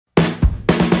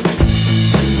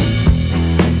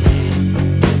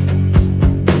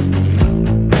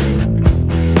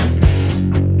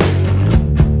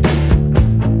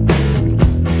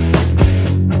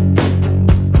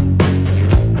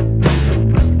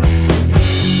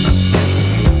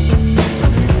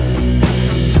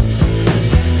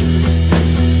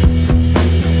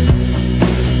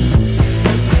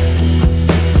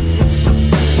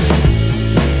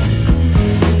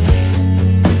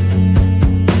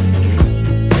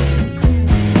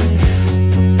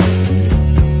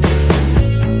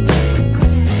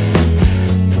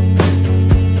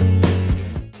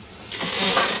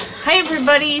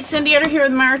Cindy Utter here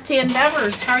with Marty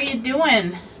Endeavors. How are you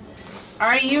doing?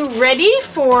 Are you ready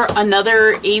for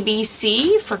another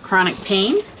ABC for chronic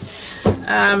pain?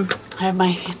 I have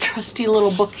my trusty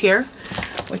little book here,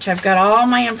 which I've got all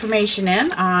my information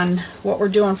in on what we're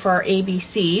doing for our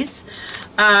ABCs.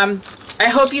 I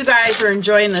hope you guys are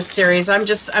enjoying this series. I'm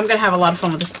gonna have a lot of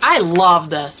fun with this. I love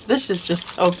this. This is just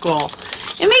so cool.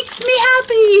 It makes me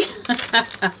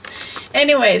happy.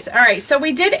 Anyways, all right, so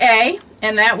we did A,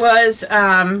 and that was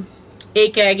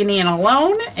ache, agony, and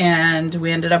alone, and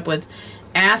we ended up with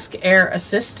ask, air,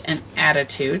 assist, and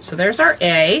attitude. So there's our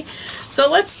A.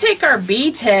 So let's take our B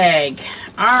tag.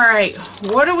 All right,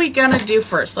 what are we gonna do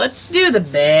first? Let's do the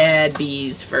bad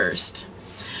B's first.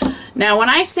 Now, when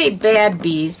I say bad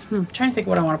B's, I'm trying to think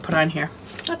what I want to put on here.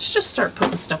 Let's just start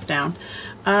putting stuff down.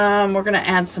 We're gonna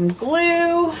add some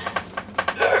glue.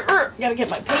 Gotta get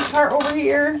my paint part over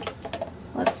here.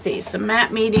 Let's see, some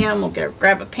matte medium. We'll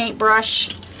grab a paintbrush.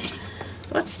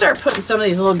 Let's start putting some of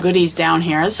these little goodies down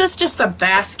here. This is just a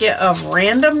basket of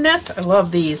randomness. I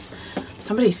love these.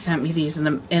 Somebody sent me these in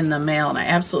the mail, and I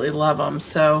absolutely love them.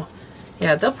 So,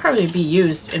 yeah, they'll probably be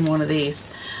used in one of these.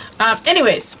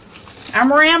 Anyways,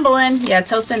 I'm rambling. Yeah,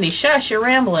 tell Cindy, shush, you're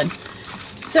rambling.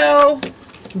 So,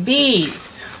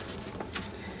 bees.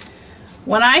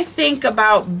 When I think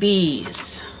about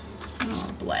bees,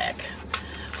 oh, black.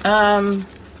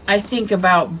 I think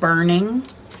about burning.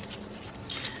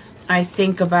 I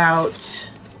think about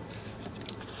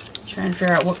trying to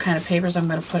figure out what kind of papers I'm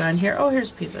going to put on here. Oh,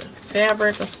 here's a piece of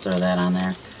fabric. Let's throw that on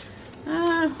there.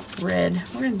 Red.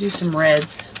 We're going to do some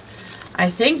reds, I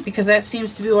think, because that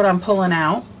seems to be what I'm pulling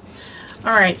out.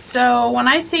 All right, so when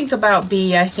I think about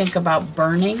bee, I think about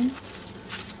burning.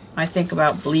 I think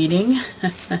about bleeding.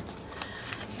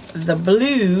 The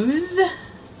blues.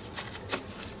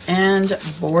 And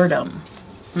boredom.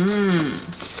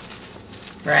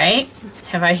 Right?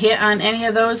 Have I hit on any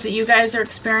of those that you guys are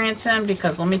experiencing?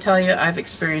 Because let me tell you, I've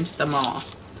experienced them all.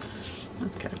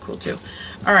 That's kind of cool too.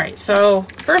 Alright, so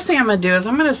first thing I'm going to do is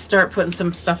I'm going to start putting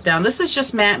some stuff down. This is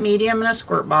just matte medium in a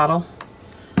squirt bottle.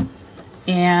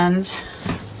 And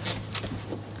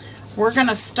we're going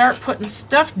to start putting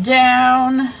stuff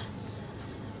down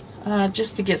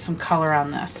just to get some color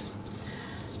on this.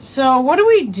 So what do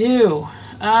we do?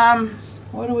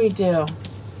 What do we do?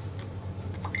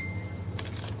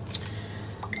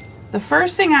 The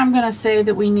first thing I'm going to say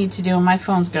that we need to do, and my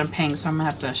phone's going to ping, so I'm going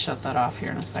to have to shut that off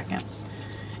here in a second,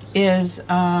 is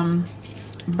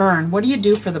burn. What do you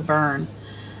do for the burn?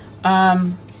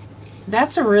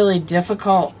 That's a really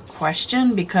difficult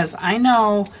question, because I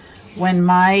know when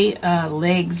my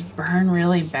legs burn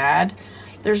really bad,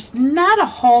 there's not a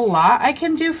whole lot I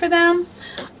can do for them.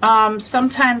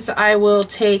 Sometimes I will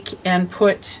take and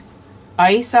put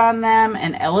ice on them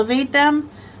and elevate them.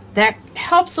 That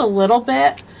helps a little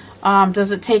bit.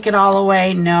 Does it take it all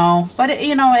away? No, but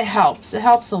it helps. It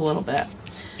helps a little bit.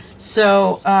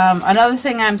 So another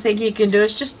thing I'm thinking you can do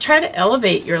is just try to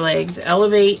elevate your legs.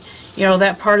 Elevate,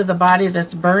 that part of the body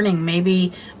that's burning.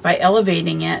 Maybe by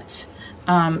elevating it,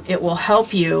 it will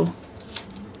help you,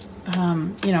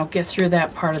 get through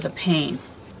that part of the pain.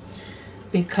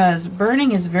 Because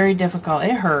burning is very difficult.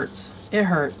 It hurts. It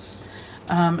hurts.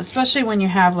 Especially when you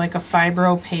have like a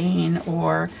fibro pain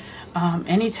or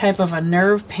any type of a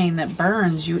nerve pain that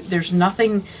burns. There's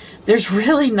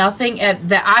really nothing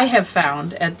that I have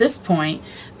found at this point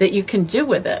that you can do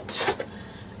with it.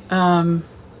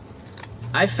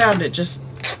 I found it just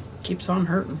keeps on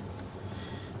hurting.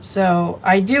 So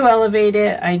I do elevate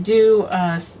it. I do,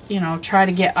 try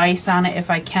to get ice on it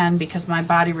if I can, because my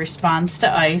body responds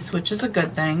to ice, which is a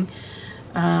good thing.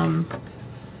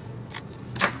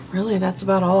 Really, that's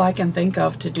about all I can think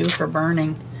of to do for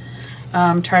burning.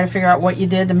 Try to figure out what you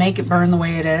did to make it burn the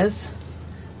way it is.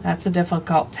 That's a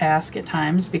difficult task at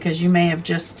times, because you may have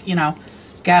just,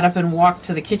 got up and walked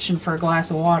to the kitchen for a glass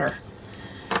of water.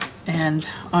 And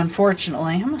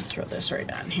unfortunately, I'm going to throw this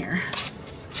right on here.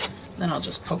 Then I'll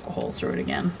just poke a hole through it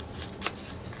again.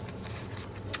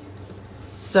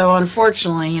 So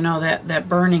unfortunately, that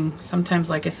burning, sometimes,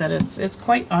 like I said, it's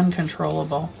quite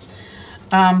uncontrollable.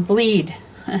 Bleed.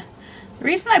 The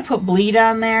reason I put bleed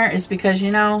on there is because,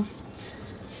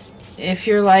 if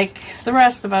you're like the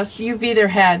rest of us, you've either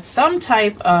had some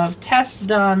type of test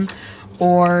done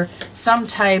or some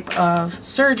type of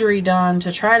surgery done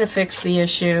to try to fix the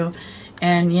issue.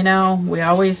 And,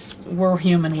 we're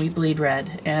human, we bleed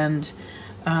red. And,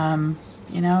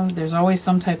 there's always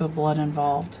some type of blood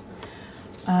involved.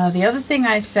 The other thing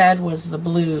I said was the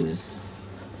blues.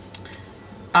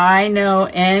 I know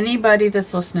anybody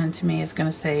that's listening to me is going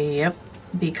to say, yep,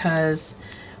 because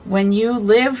when you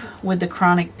live with the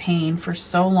chronic pain for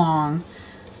so long,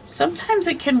 sometimes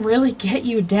it can really get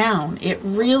you down. It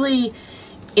really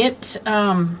gets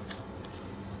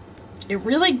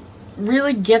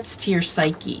to your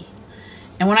psyche.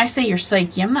 And when I say your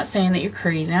psyche, I'm not saying that you're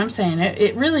crazy. I'm saying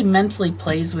it really mentally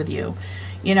plays with you.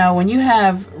 You know, when you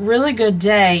have a really good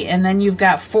day and then you've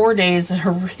got 4 days that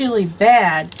are really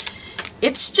bad,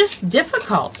 it's just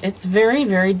difficult. It's very,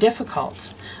 very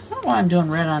difficult. I don't know why I'm doing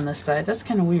red on this side. That's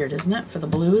kind of weird, isn't it, for the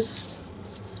blues?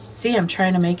 See, I'm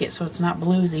trying to make it so it's not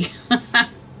bluesy.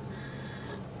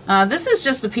 This is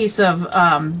just a piece of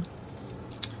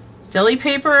deli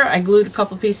paper. I glued a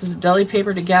couple pieces of deli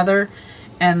paper together,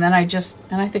 and then I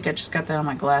think I just got that on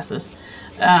my glasses.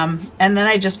 And then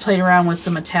I just played around with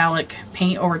some metallic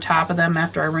paint over top of them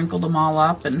after I wrinkled them all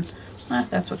up, and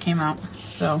that's what came out.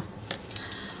 So,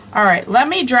 all right, let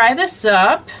me dry this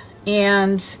up,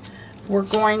 and we're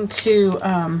going to,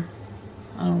 I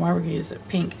don't know why we're going to use it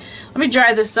pink. Let me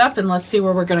dry this up, and let's see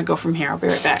where we're going to go from here. I'll be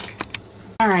right back.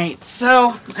 All right,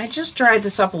 so I just dried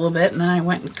this up a little bit, and then I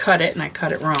went and cut it, and I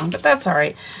cut it wrong, but that's all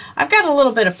right. I've got a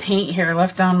little bit of paint here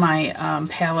left on my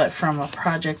palette from a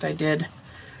project I did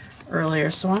earlier,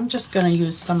 so I'm just going to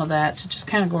use some of that to just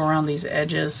kind of go around these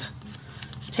edges,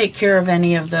 take care of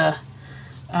any of the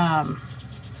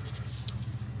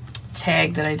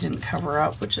tag that I didn't cover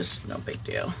up, which is no big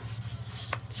deal.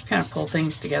 Kind of pull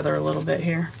things together a little bit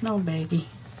here. No biggie.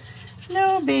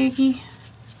 No biggie.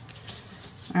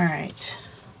 All right.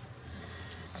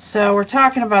 So we're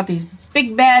talking about these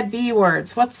big bad B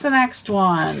words. What's the next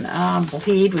one?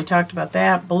 Bleed. We talked about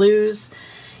that. Blues.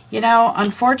 You know,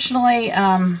 unfortunately,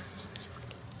 I'm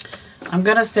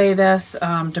going to say this.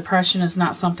 Depression is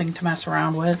not something to mess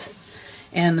around with.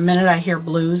 And the minute I hear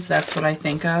blues, that's what I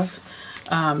think of.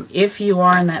 If you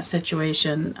are in that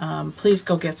situation, please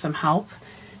go get some help,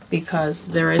 because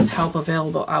there is help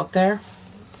available out there.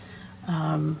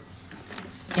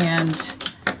 And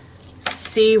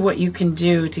see what you can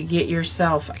do to get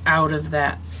yourself out of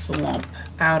that slump,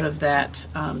 out of that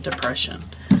depression.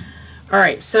 All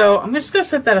right, so I'm just going to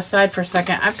set that aside for a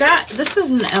second. This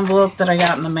is an envelope that I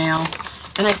got in the mail,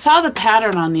 and I saw the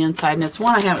pattern on the inside, and it's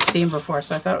one I haven't seen before,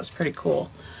 so I thought it was pretty cool.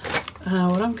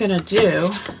 What I'm going to do,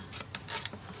 I'm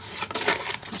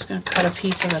just going to cut a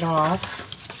piece of it off.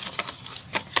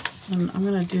 And I'm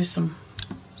going to do some,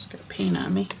 just got a paint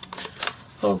on me,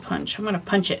 hole punch. I'm going to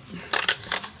punch it.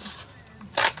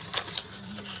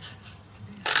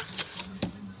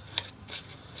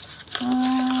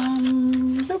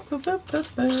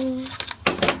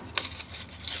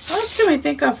 What can we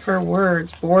think of for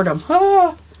words? Boredom.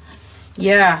 Oh,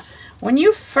 yeah. When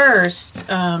you first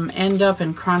end up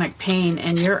in chronic pain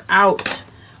and you're out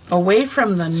away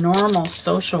from the normal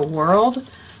social world,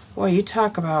 boy, you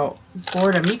talk about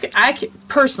boredom. I can,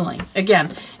 personally, again,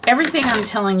 everything I'm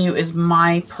telling you is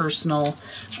my personal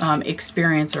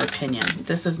experience or opinion.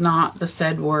 This is not the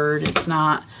said word. It's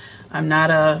not, I'm not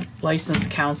a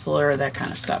licensed counselor or that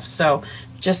kind of stuff. So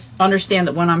just understand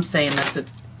that when I'm saying this,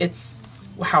 it's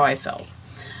how I felt.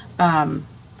 I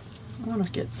want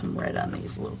to get some red on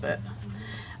these a little bit.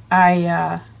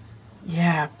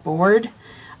 Yeah, bored.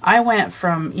 I went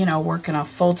from, you know, working a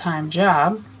full-time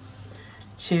job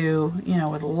to, you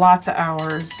know, with lots of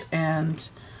hours and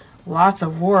lots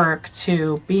of work,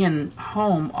 to being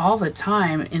home all the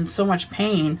time in so much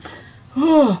pain.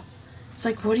 Oh, it's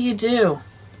like, what do you do?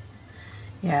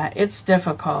 Yeah, it's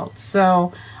difficult.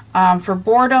 So for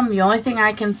boredom, the only thing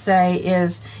I can say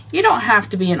is you don't have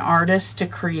to be an artist to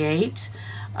create.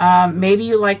 Maybe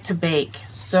you like to bake,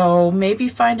 so maybe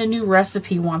find a new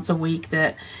recipe once a week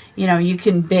that, you know, you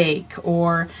can bake.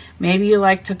 Or maybe you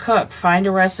like to cook. Find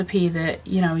a recipe that,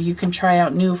 you know, you can try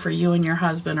out new for you and your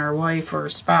husband or wife or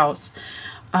spouse.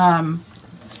 Try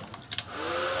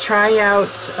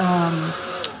out,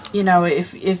 you know,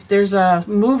 if there's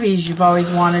movies you've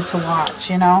always wanted to watch,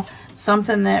 you know,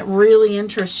 something that really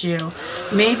interests you.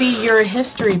 Maybe you're a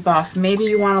history buff. Maybe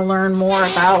you want to learn more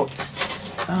about,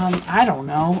 I don't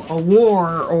know, a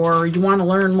war, or you want to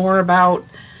learn more about,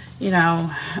 you know,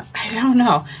 I don't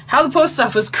know, how the post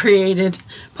office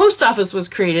was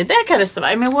created, that kind of stuff.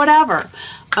 I mean, whatever.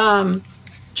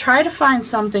 Try to find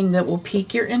something that will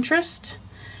pique your interest.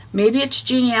 Maybe it's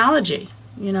genealogy.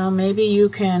 You know, maybe you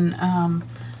can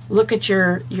look at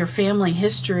your family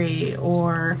history,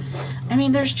 or, I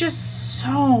mean, there's just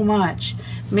so much.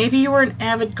 Maybe you were an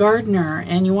avid gardener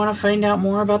and you want to find out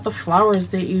more about the flowers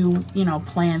that you know,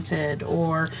 planted,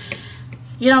 or,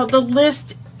 you know, the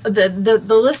list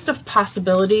of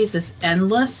possibilities is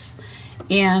endless,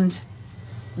 and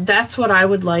that's what I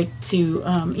would like to,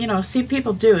 you know, see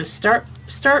people do, is start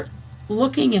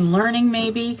looking and learning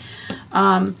maybe.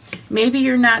 Maybe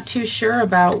you're not too sure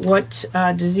about what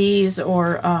disease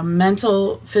or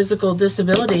mental, physical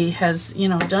disability has,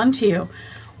 done to you.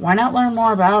 Why not learn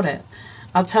more about it?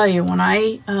 I'll tell you, when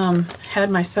I had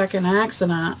my second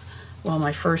accident, well,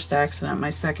 my first accident, my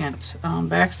second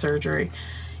back surgery,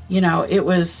 I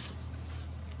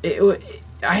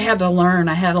had to learn.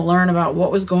 I had to learn about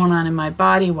what was going on in my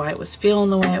body, why it was feeling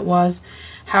the way it was,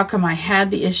 how come I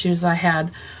had the issues I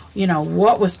had,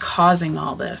 what was causing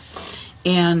all this.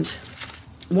 And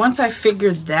once I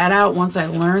figured that out, once I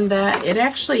learned that, it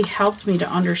actually helped me to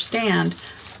understand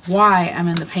why I'm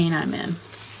in the pain I'm in.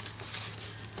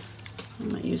 I'm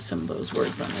going to use some of those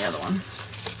words on the other one.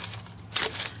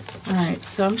 Alright,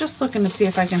 so I'm just looking to see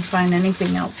if I can find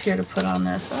anything else here to put on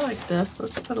this. I like this.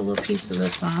 Let's put a little piece of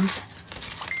this on.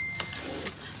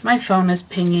 My phone is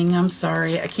pinging. I'm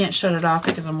sorry. I can't shut it off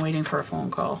because I'm waiting for a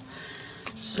phone call.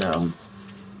 So,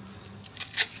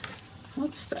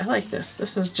 I like this.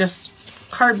 This is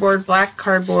just cardboard, black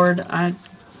cardboard.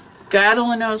 God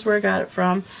only knows where I got it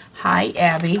from. Hi,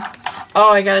 Abby.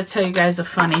 Oh, I got to tell you guys a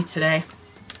funny today.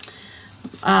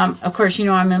 Of course,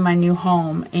 I'm in my new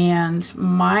home, and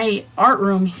my art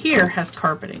room here has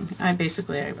carpeting. I've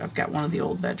got one of the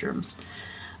old bedrooms,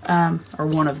 or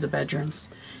one of the bedrooms.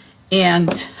 And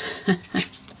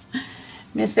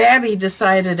Miss Abby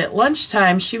decided at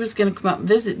lunchtime she was going to come up and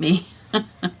visit me.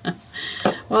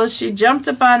 Well, she jumped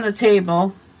up on the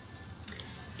table,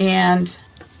 and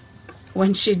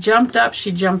when she jumped up,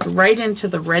 she jumped right into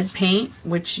the red paint,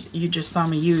 which you just saw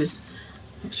me use.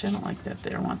 Actually, I don't like that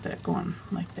there. I want that going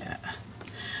like that.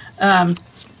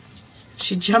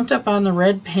 She jumped up on the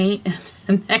red paint,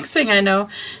 and next thing I know,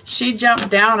 she jumped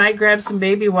down. I grabbed some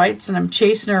baby wipes, and I'm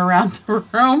chasing her around the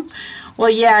room. Well,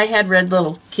 yeah, I had red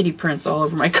little kitty prints all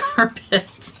over my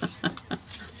carpet.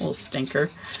 Little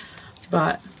stinker.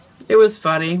 But it was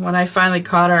funny. When I finally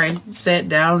caught her, I sat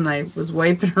down, and I was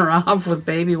wiping her off with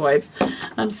baby wipes.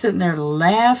 I'm sitting there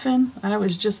laughing. I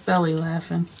was just belly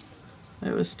laughing.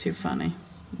 It was too funny.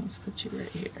 Let's put you right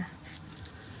here.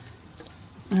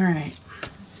 Alright.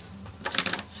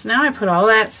 So now I put all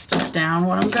that stuff down.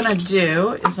 What I'm going to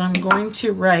do is I'm going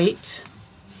to write,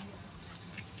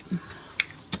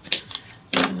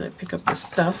 as I pick up the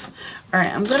stuff.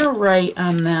 Alright, I'm going to write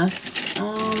on this.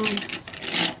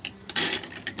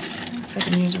 If I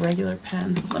can use a regular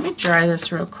pen. Let me dry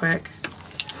this real quick.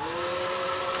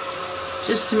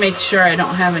 Just to make sure I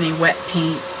don't have any wet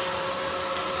paint.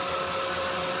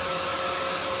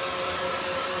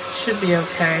 Should be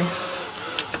okay.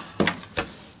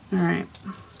 Alright.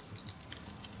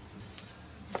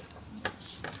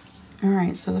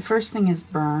 Alright, so the first thing is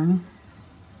burn.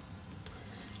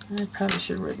 I probably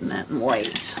should have written that in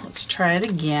white. Let's try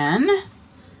it again.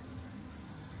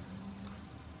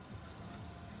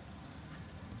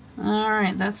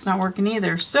 Alright, that's not working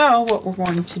either. So what we're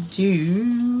going to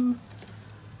do...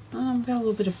 I've got a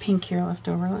little bit of pink here left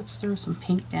over. Let's throw some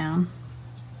pink down.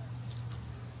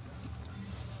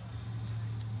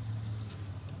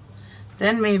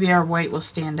 Then maybe our white will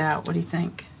stand out. What do you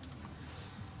think?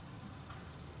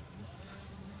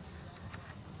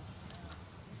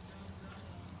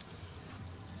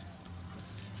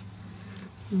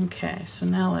 Okay, so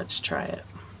now let's try it.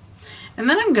 And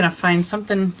then I'm going to find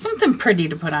something pretty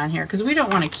to put on here, because we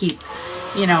don't want to keep,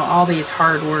 all these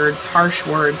hard words, harsh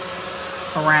words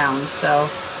around. So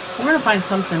we're going to find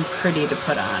something pretty to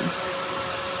put on.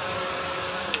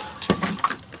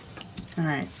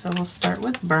 Alright, so we'll start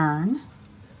with burn.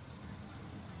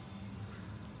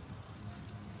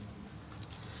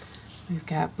 We've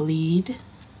got bleed.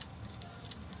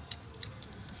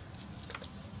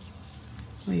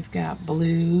 We've got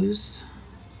blues.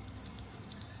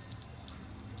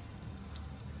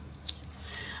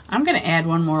 I'm going to add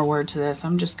one more word to this.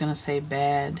 I'm just going to say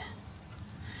bad.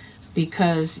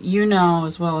 Because you know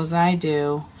as well as I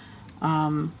do,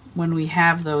 when we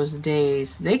have those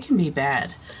days, they can be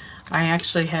bad. I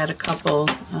actually had a couple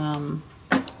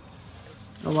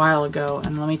a while ago,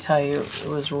 and let me tell you, it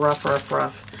was rough, rough,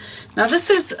 rough. Now this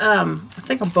is, I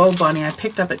think, a bow bunny I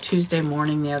picked up at Tuesday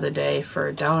Morning the other day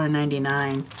for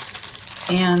 $1.99.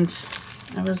 And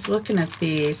I was looking at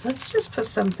these. Let's just put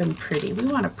something pretty. We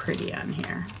want a pretty on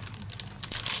here.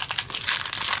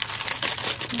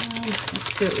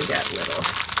 Let's see what we got little.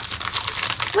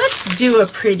 Let's do a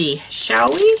pretty, shall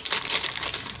we?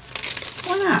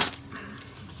 Why not?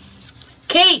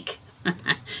 Cake!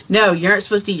 No, you aren't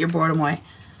supposed to eat your boredom away.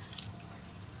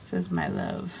 Says my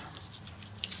love.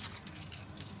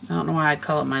 I don't know why I'd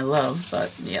call it my love,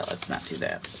 but yeah, let's not do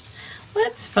that.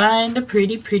 Let's find a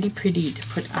pretty, pretty, pretty to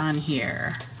put on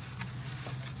here.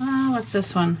 what's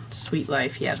this one? Sweet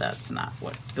Life. Yeah, that's not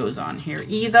what goes on here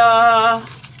either.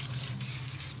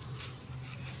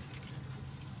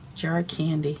 Jar of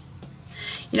candy.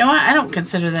 You know what? I don't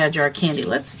consider that a jar of candy.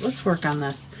 Let's work on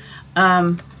this.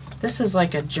 This is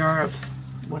like a jar of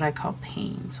what I call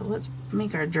pain. So let's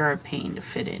make our jar of pain to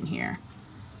fit in here.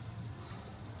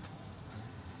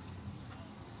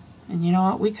 And you know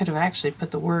what? We could have actually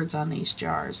put the words on these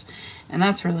jars. And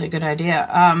that's really a good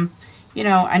idea. You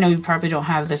know, I know you probably don't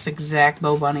have this exact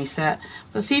Bo Bunny set,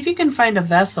 but see if you can find a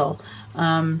vessel,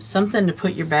 something to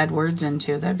put your bad words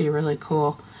into. That'd be really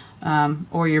cool.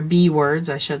 Or your B words,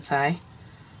 I should say.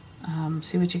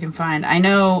 See what you can find. I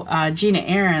know Gina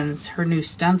Aaron's, her new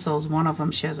stencils, one of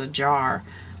them she has a jar,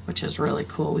 which is really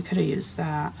cool. We could have used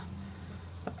that.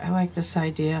 But I like this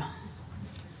idea.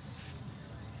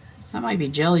 That might be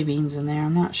jelly beans in there,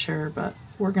 I'm not sure, but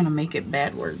we're going to make it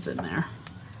bad words in there.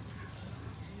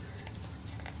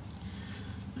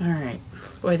 Alright.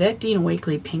 Boy, that Dina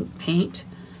Wakley pink paint,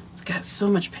 it's got so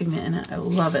much pigment in it. I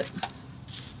love it.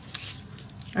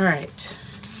 Alright.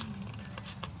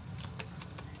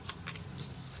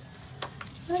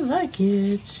 I like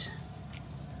it.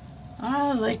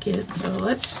 I like it. So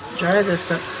let's dry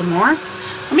this up some more.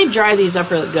 Let me dry these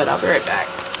up really good. I'll be right back.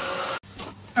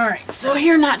 Alright, so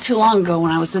here not too long ago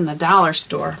when I was in the dollar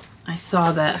store, I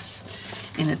saw this,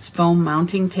 and it's foam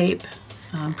mounting tape,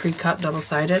 pre-cut,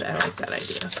 double-sided. I like that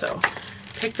idea. So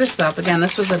pick this up. Again,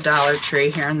 this was a Dollar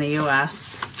Tree here in the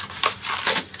U.S.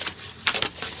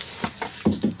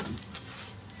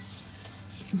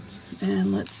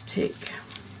 And let's take,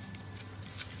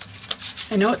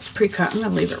 I know it's pre-cut. I'm going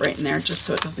to leave it right in there just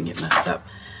so it doesn't get messed up.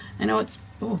 I know it's,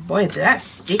 oh boy, that's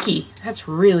sticky. That's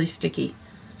really sticky.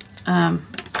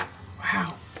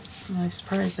 Wow, I'm really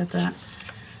surprised at that.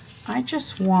 I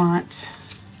just want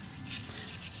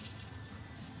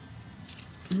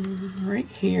right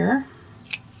here.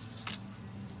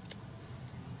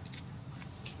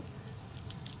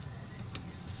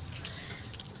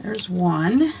 There's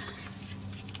one.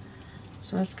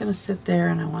 So that's going to sit there,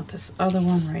 and I want this other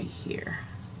one right here.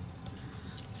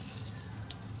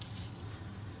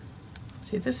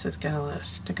 See, this has got a lot of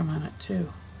stickum on it too.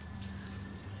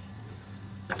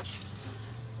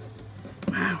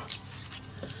 Wow.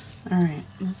 Alright,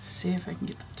 let's see if I can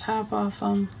get the top off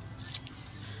them.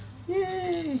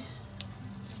 Yay!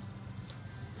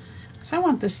 So I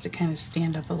want this to kind of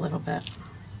stand up a little bit.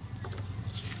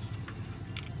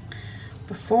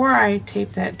 Before I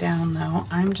tape that down though,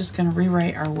 I'm just going to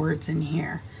rewrite our words in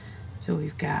here. So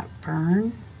we've got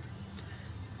burn,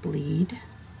 bleed,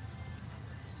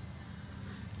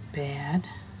 bad,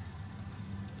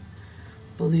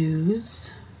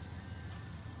 blues,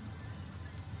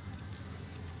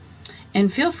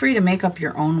 and feel free to make up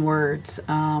your own words.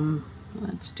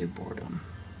 Let's do boredom.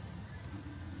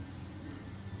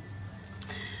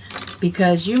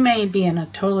 Because you may be in a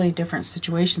totally different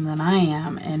situation than I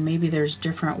am, and maybe there's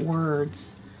different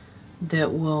words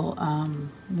that will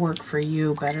work for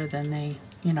you better than they,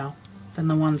 you know, than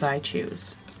the ones I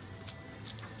choose.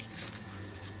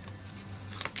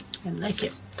 I like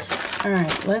it. All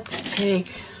right, I'm gonna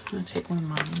take one of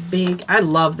my big, I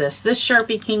love this. This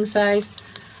Sharpie king size,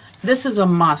 this is a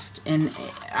must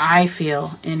I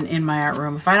feel in my art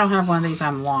room. If I don't have one of these,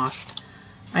 I'm lost.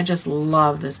 I just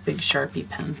love this big Sharpie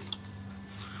pen.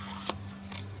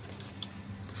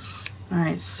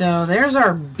 Alright, so there's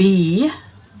our B.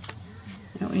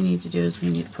 What we need to do is we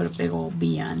need to put a big old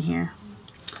B on here.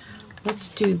 Let's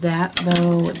do that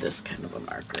though with this kind of a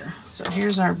marker. So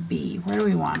here's our B. Where do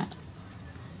we want it?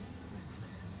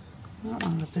 I don't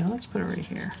want it up there. Let's put it right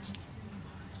here.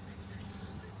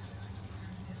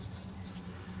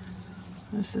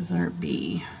 This is our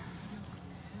B.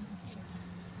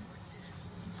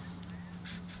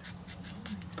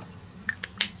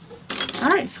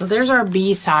 Alright, so there's our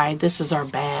B side. This is our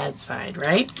bad side,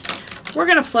 right? We're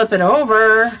going to flip it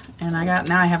over, and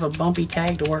now I have a bumpy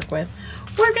tag to work with.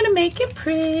 We're going to make it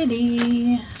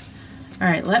pretty.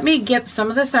 Alright, let me get some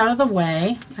of this out of the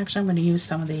way. Actually, I'm going to use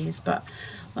some of these, but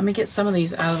let me get some of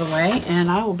these out of the way, and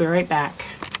I will be right back.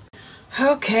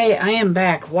 Okay, I am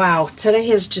back. Wow, today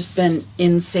has just been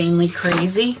insanely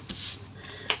crazy.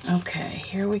 Okay,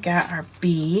 here we got our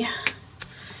B.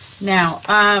 Now,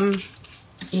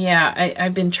 yeah,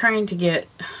 I've been trying to get,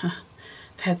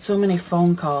 I've had so many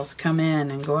phone calls come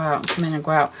in and go out, and come in and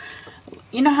go out.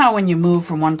 You know how when you move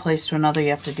from one place to another, you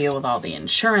have to deal with all the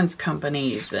insurance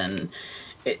companies and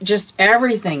just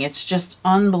everything. It's just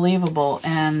unbelievable.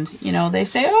 And, you know, they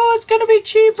say, oh, it's going to be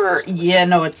cheaper. Yeah,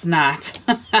 no, it's not.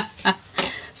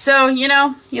 So, you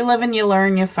know, you live and you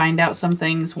learn, you find out some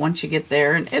things once you get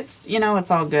there, and it's, you know,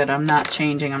 it's all good. I'm not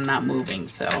changing, I'm not moving,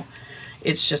 so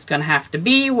it's just going to have to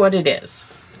be what it is.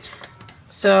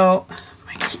 So,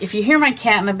 if you hear my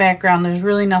cat in the background, there's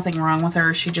really nothing wrong with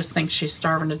her. She just thinks she's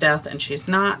starving to death, and she's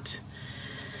not.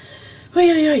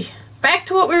 Oy, oy, oy. Back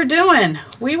to what we were doing.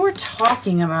 We were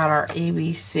talking about our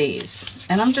ABCs,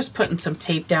 and I'm just putting some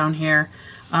tape down here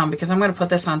because I'm going to put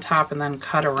this on top and then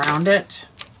cut around it.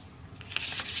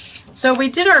 So we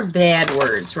did our bad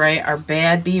words, right? Our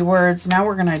bad B words. Now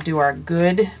we're going to do our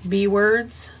good B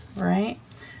words, right?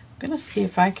 I'm going to see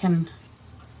if I can...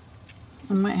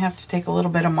 I might have to take a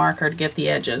little bit of marker to get the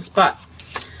edges, but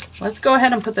let's go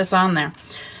ahead and put this on there.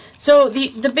 So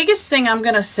the biggest thing I'm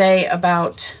going to say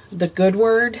about the good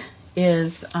word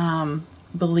is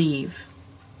believe.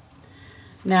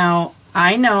 Now,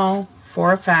 I know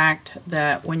for a fact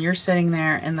that when you're sitting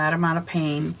there in that amount of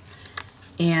pain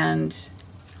and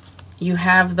you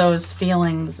have those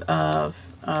feelings of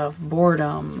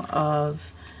boredom,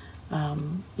 of,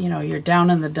 you know, you're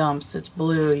down in the dumps, it's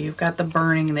blue, you've got the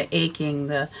burning, the aching,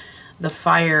 the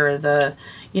fire, the,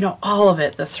 you know, all of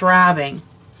it, the throbbing.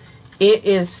 It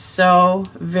is so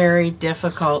very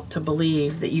difficult to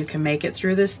believe that you can make it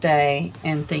through this day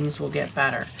and things will get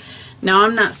better. Now,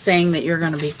 I'm not saying that you're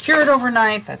going to be cured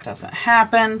overnight. That doesn't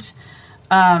happen.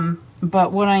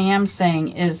 But what I am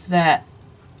saying is that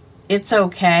it's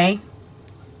okay.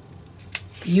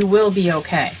 You will be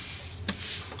okay.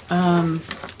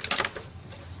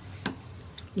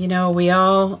 You know, we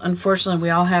all, unfortunately, we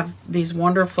all have these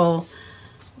wonderful,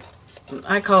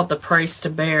 I call it the price to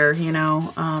bear, you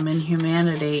know, in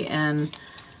humanity, and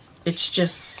it's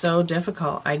just so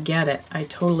difficult. I get it. I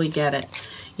totally get it.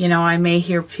 You know, I may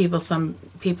hear people, some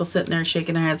people sitting there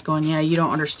shaking their heads going, yeah, you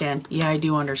don't understand. Yeah, I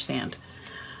do understand.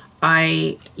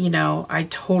 You know, I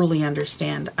totally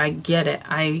understand. I get it.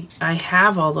 I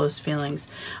have all those feelings.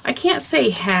 I can't say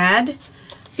had,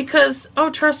 because, oh,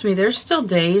 trust me, there's still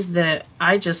days that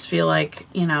I just feel like,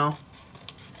 you know,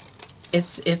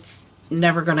 it's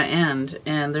never going to end.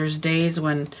 And there's days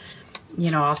when,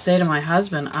 you know, I'll say to my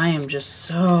husband, I am just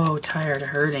so tired of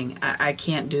hurting. I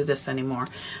can't do this anymore.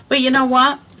 But you know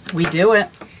what? We do it.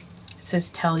 It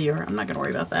says tell you. I'm not going to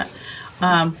worry about that.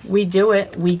 We do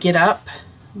it. We get up.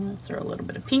 I'm going to throw a little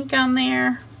bit of pink on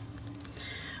there.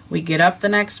 We get up the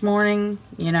next morning.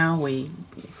 You know, we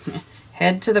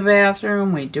head to the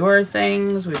bathroom. We do our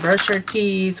things. We brush our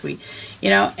teeth. We, you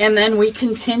know, and then we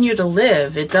continue to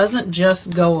live. It doesn't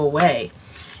just go away.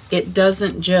 It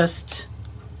doesn't just,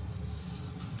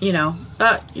 you know,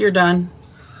 you're done.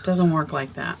 It doesn't work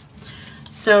like that.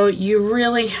 So you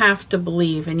really have to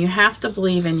believe, and you have to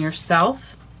believe in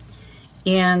yourself.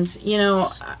 And, you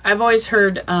know, I've always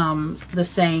heard the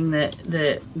saying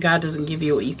that God doesn't give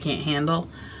you what you can't handle.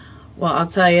 Well, I'll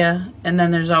tell you, and then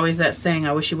there's always that saying,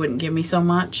 I wish you wouldn't give me so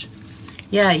much.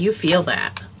 Yeah, you feel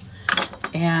that.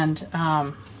 And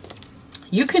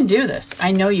you can do this.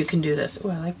 I know you can do this.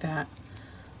 Oh, I like that.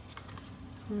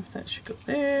 I wonder if that should go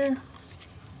there.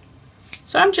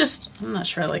 So I'm not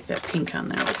sure I like that pink on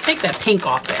there. Let's take that pink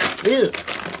off there. Ew.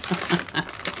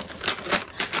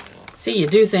 See, you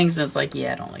do things and it's like,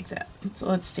 yeah, I don't like that. So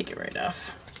let's take it right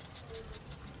off.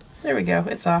 There we go.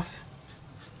 It's off.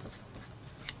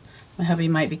 My hubby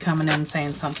might be coming in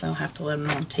saying something. I'll have to let him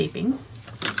know I'm taping.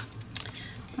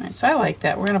 All right, so I like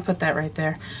that. We're going to put that right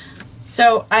there.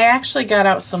 So I actually got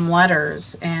out some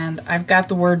letters, and I've got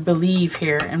the word believe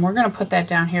here, and we're going to put that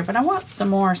down here. But I want some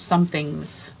more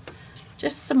somethings.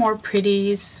 Just some more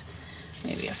pretties.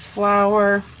 Maybe a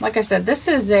flower. Like I said, this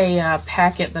is a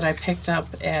packet that I picked up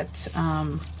at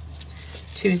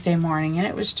Tuesday morning, and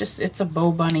it was just, it's a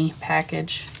Bow Bunny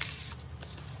package.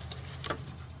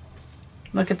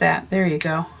 Look at that. There you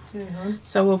go. Mm-hmm.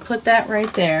 So we'll put that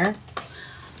right there.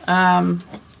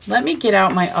 Let me get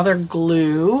out my other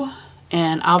glue,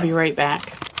 and I'll be right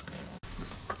back.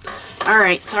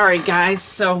 Alright, sorry guys.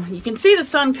 So you can see the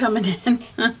sun coming in.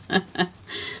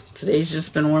 Today's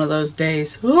just been one of those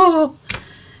days. Ooh.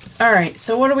 Alright,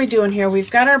 so what are we doing here? We've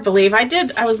got our believe.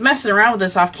 I was messing around with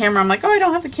this off camera. I'm like, oh, I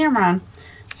don't have the camera on.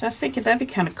 So I was thinking that'd be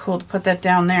kind of cool to put that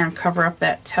down there and cover up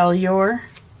that tell your.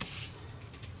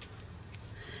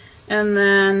 And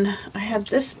then I have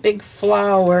this big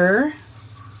flower,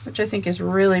 which I think is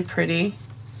really pretty.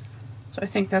 So I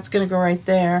think that's going to go right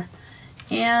there.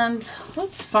 And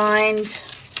let's find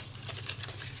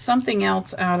something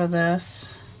else out of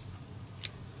this.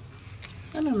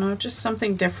 I don't know, just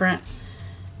something different.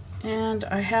 And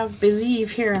I have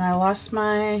believe here, and I lost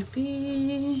my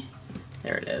B.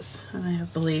 There it is. And I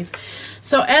have believe.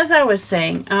 So as I was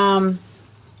saying,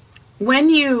 when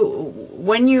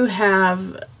you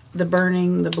have the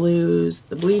burning, the blues,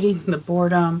 the bleeding, the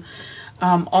boredom,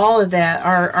 all of that,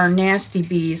 our nasty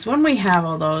bees, when we have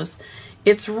all those,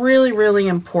 it's really, really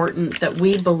important that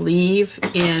we believe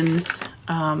in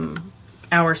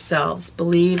ourselves,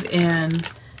 believe in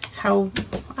how...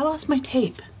 I lost my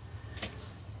tape.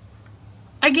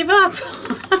 I give up.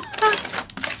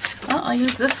 Well, I'll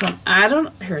use this one. I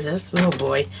don't... Here it is. Oh,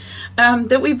 boy.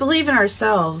 That we believe in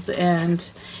ourselves and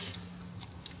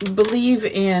believe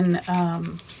in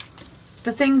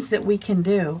the things that we can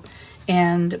do,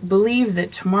 and believe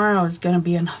that tomorrow is going to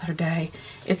be another day.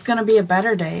 It's going to be a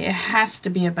better day. It has to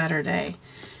be a better day.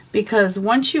 Because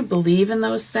once you believe in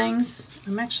those things...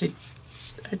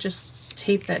 I just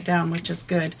taped that down, which is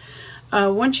good.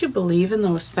 Once you believe in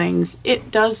those things,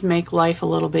 it does make life a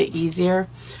little bit easier.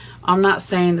 I'm not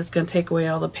saying it's going to take away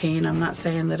all the pain. I'm not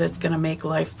saying that it's going to make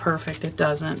life perfect. It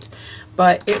doesn't.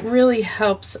 But it really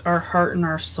helps our heart and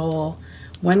our soul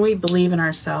when we believe in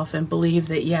ourselves and believe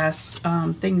that, yes,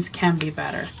 things can be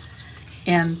better.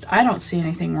 And I don't see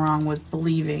anything wrong with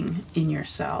believing in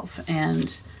yourself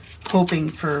and hoping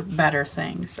for better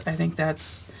things. I think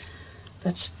that's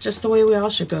just the way we all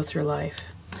should go through life.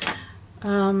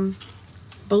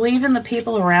 Believe in the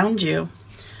people around you.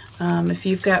 If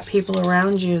you've got people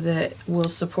around you that will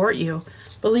support you,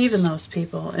 believe in those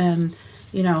people and,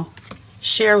 you know,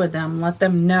 share with them. Let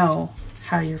them know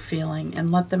how you're feeling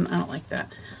and let them... I don't like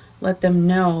that. Let them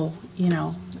know, you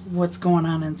know, what's going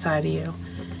on inside of you.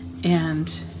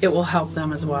 And it will help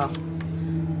them as well.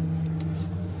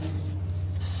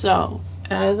 So,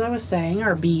 as I was saying,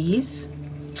 our bees...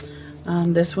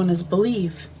 this one is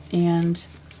believe, and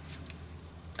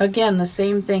again, the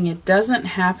same thing. It doesn't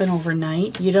happen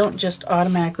overnight. You don't just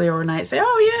automatically overnight say,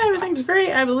 oh yeah, everything's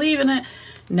great, I believe in it.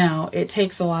 No, it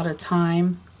takes a lot of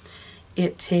time.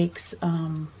 It takes,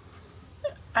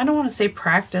 I don't want to say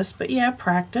practice, but yeah,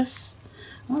 practice.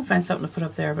 I want to find something to put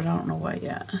up there, but I don't know what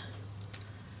yet.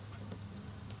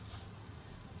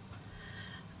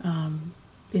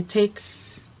 It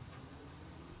takes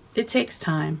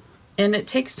time. And it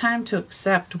takes time to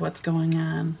accept what's going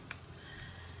on.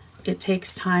 It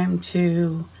takes time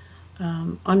to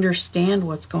understand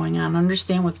what's going on,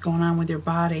 understand what's going on with your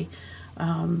body,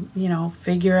 you know,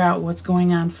 figure out what's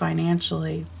going on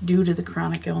financially due to the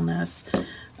chronic illness.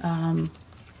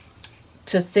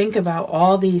 To think about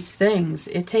all these things,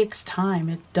 it takes time.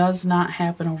 It does not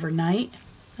happen overnight.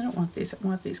 I don't want these. I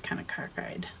want these kind of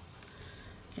cockeyed.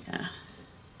 Yeah.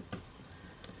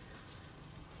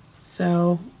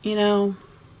 So, you know,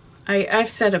 I've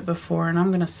said it before, and I'm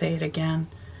going to say it again.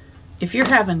 If you're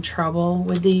having trouble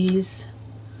with these,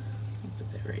 I'll put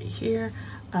that right here,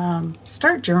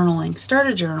 start journaling. Start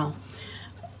a journal.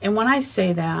 And when I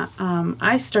say that,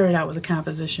 I started out with a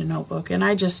composition notebook, and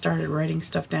I just started writing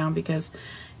stuff down because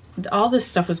all this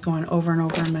stuff was going over and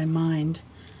over in my mind.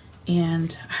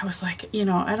 And I was like, you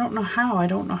know, I don't know how. I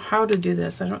don't know how to do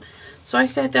this. So I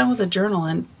sat down with a journal,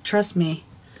 and trust me,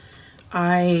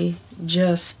 I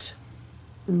just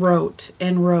wrote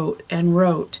and wrote and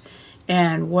wrote.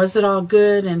 And was it all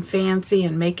good and fancy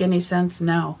and make any sense?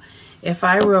 No. If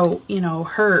I wrote, you know,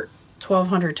 hurt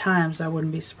 1,200 times, I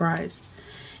wouldn't be surprised.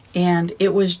 And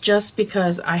it was just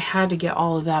because I had to get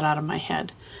all of that out of my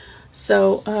head.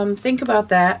 So think about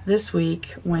that this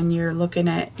week when you're looking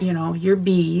at, you know, your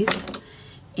bees.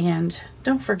 And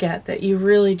don't forget that you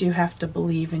really do have to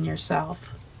believe in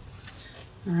yourself.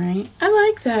 All right. I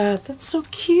like that. That's so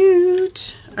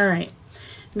cute. All right.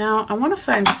 Now I want to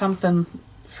find something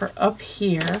for up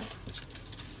here.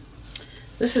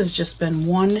 This has just been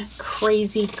one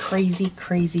crazy, crazy,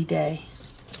 crazy day.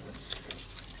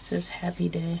 It says happy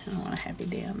day. I don't want a happy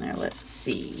day on there. Let's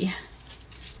see.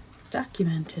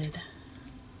 Documented.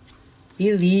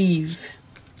 Believe.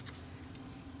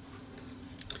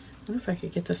 I wonder if I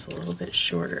could get this a little bit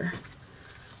shorter.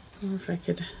 I wonder if I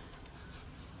could...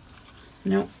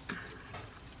 Nope.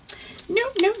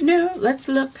 Nope, nope, no. Let's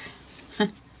look.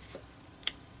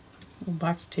 Little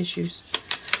box of tissues.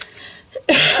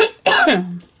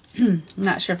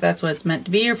 Not sure if that's what it's meant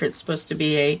to be or if it's supposed to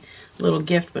be a little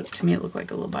gift, but to me it looked like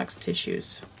a little box of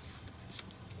tissues.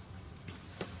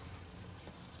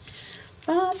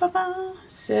 Ba, ba, ba.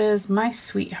 Says, my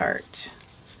sweetheart.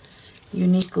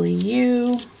 Uniquely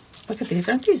you. Look at these.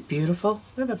 Aren't these beautiful?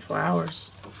 Look at the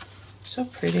flowers. So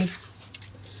pretty.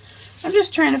 I'm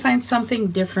just trying to find something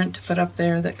different to put up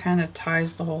there that kind of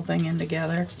ties the whole thing in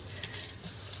together.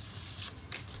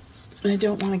 I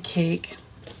don't want a cake.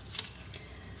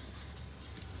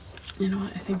 You know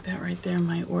what? I think that right there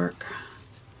might work.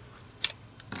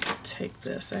 Let's take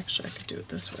this. Actually, I could do it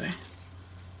this way.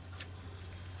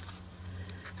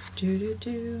 I'm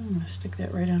going to stick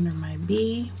that right under my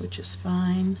B, which is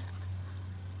fine.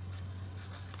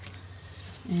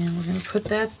 And we're going to put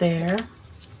that there.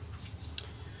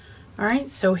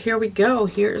 Alright, so here we go.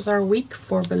 Here's our week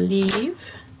for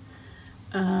Believe.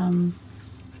 I'm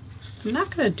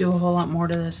not going to do a whole lot more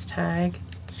to this tag.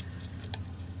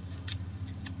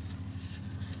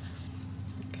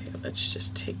 Okay, let's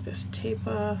just take this tape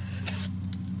off.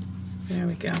 There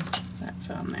we go. That's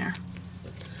on there.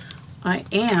 I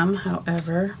am,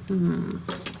 however, I'm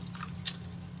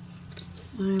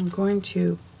going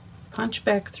to punch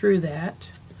back through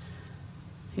that.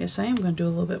 Yes, I am going to do a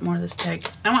little bit more of this tag.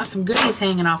 I want some goodies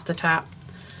hanging off the top.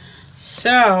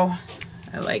 So,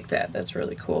 I like that. That's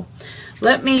really cool.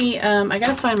 Let me, I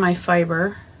got to find my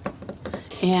fiber,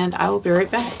 and I will be right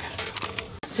back.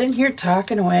 Sitting here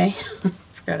talking away.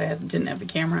 Forgot I didn't have the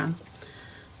camera on.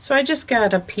 So I just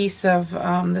got a piece of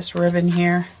this ribbon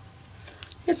here.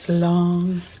 It's long.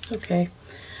 It's okay.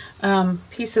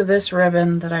 Piece of this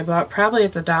ribbon that I bought probably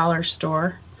at the dollar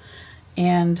store.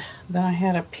 And then I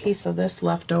had a piece of this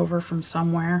left over from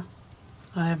somewhere.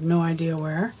 I have no idea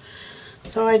where.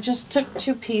 So I just took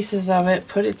 2 pieces of it,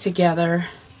 put it together,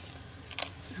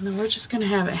 and then we're just going to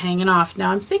have it hanging off.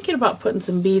 Now I'm thinking about putting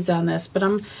some beads on this, but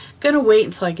I'm going to wait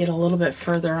until I get a little bit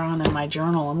further on in my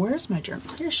journal. And where's my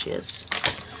journal? Here she is.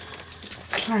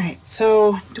 Alright,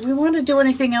 so do we want to do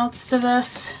anything else to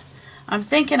this? I'm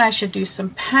thinking I should do some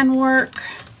pen work.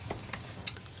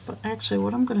 But actually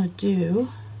what I'm going to do,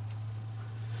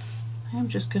 I'm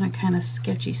just going to kind of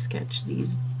sketch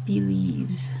these bee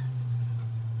leaves.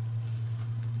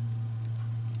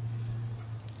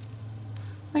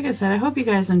 Like I said, I hope you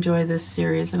guys enjoy this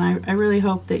series, and I really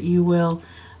hope that you will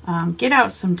get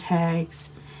out some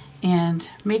tags and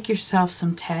make yourself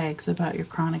some tags about your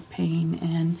chronic pain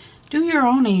and do your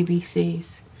own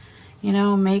ABCs. You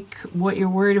know, make what you're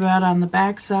worried about on the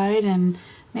back side and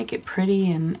make it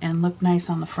pretty and look nice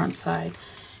on the front side.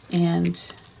 And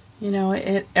you know,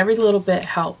 every little bit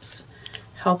helps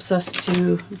us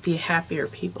to be happier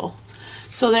people.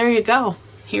 So there you go.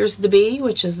 Here's the B,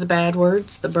 which is the bad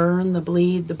words, the burn, the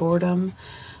bleed, the boredom,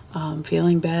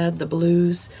 feeling bad, the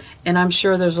blues, and I'm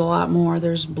sure there's a lot more.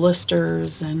 There's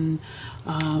blisters and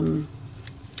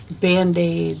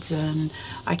band-aids, and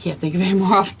I can't think of any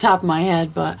more off the top of my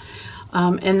head, but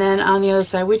and then on the other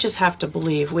side, we just have to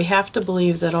believe. We have to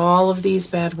believe that all of these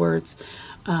bad words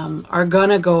are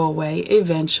gonna go away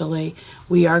eventually.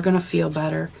 We are gonna feel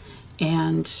better,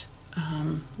 and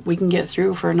we can get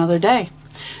through for another day.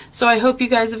 So I hope you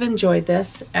guys have enjoyed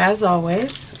this. As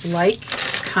always, like,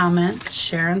 comment,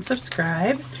 share, and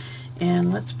subscribe.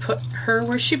 And let's put her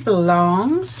where she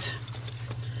belongs,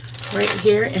 right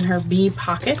here in her bee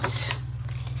pocket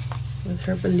with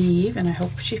her Believe, and I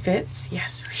hope she fits.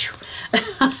 Yes.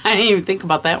 I didn't even think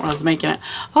about that when I was making it.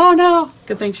 Oh no,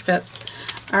 good thing she fits.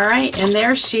 Alright, and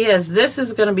there she is. This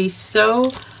is going to be so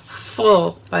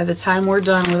full by the time we're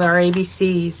done with our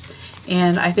ABCs,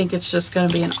 and I think it's just going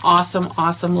to be an awesome,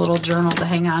 awesome little journal to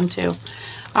hang on to.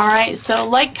 Alright, so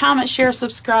like, comment, share,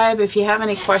 subscribe. If you have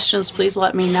any questions, please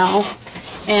let me know.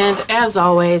 And as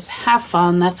always, have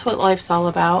fun. That's what life's all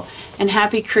about. And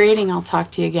happy creating. I'll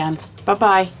talk to you again.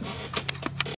 Bye-bye.